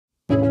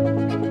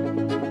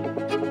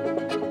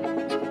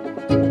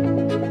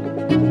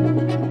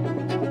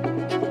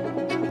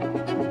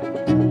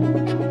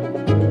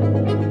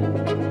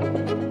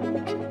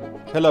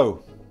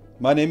Hello,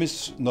 my name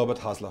is Norbert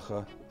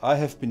Haslacher. I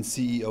have been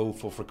CEO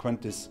for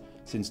Frequentis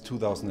since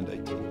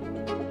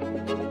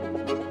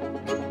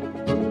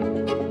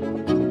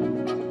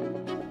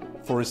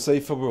 2018. For a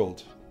safer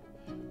world,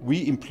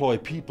 we employ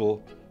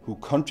people who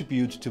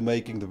contribute to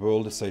making the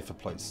world a safer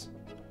place.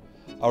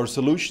 Our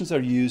solutions are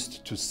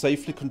used to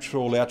safely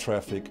control air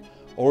traffic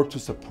or to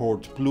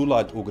support blue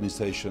light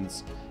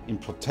organizations in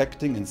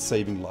protecting and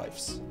saving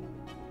lives.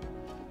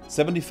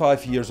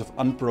 75 years of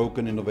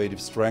unbroken innovative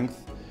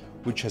strength,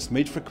 which has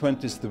made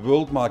Frequentis the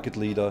world market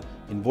leader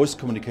in voice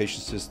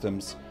communication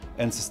systems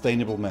and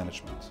sustainable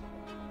management.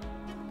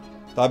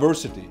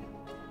 Diversity.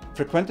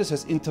 Frequentis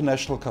has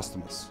international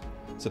customers,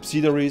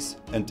 subsidiaries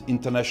and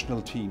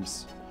international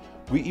teams.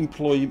 We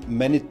employ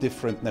many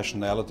different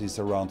nationalities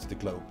around the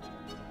globe.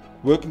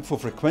 Working for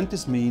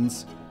Frequentis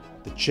means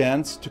the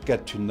chance to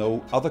get to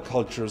know other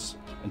cultures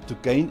and to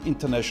gain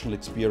international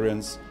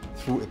experience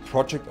through a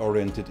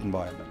project-oriented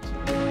environment.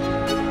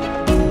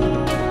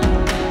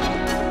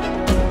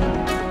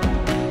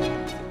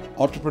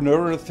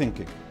 Entrepreneurial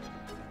thinking,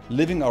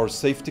 living our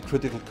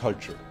safety-critical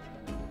culture,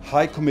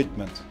 high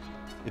commitment.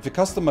 If a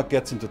customer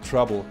gets into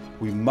trouble,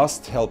 we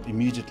must help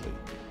immediately,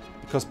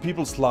 because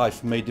people's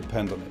life may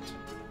depend on it.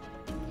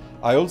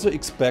 I also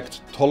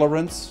expect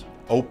tolerance,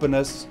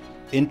 openness,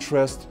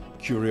 interest,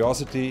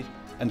 curiosity,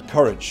 and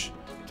courage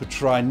to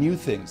try new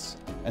things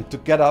and to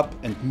get up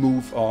and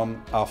move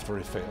on after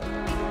a fail.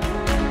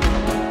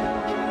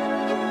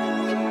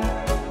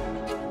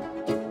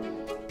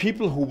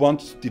 People who want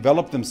to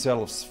develop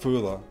themselves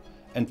further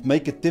and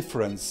make a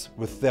difference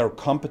with their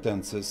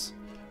competences,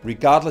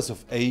 regardless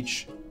of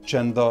age,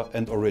 gender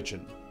and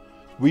origin.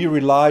 We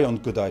rely on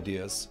good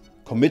ideas,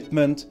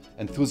 commitment,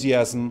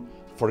 enthusiasm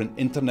for an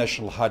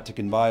international high-tech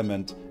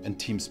environment and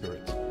team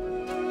spirit.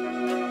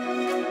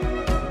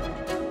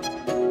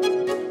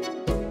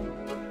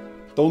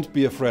 Don't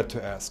be afraid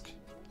to ask.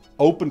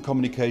 Open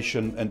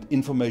communication and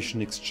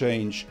information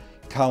exchange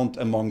count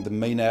among the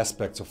main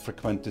aspects of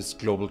Frequentis'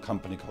 global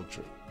company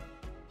culture.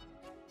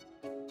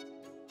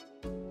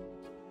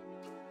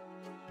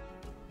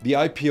 The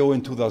IPO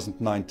in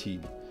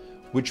 2019,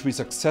 which we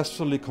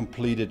successfully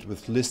completed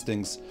with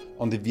listings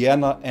on the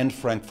Vienna and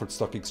Frankfurt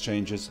stock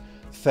exchanges,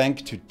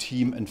 thanks to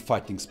team and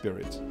fighting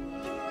spirit.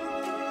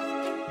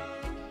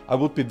 I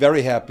would be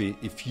very happy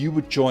if you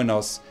would join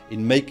us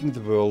in making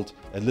the world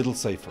a little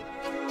safer.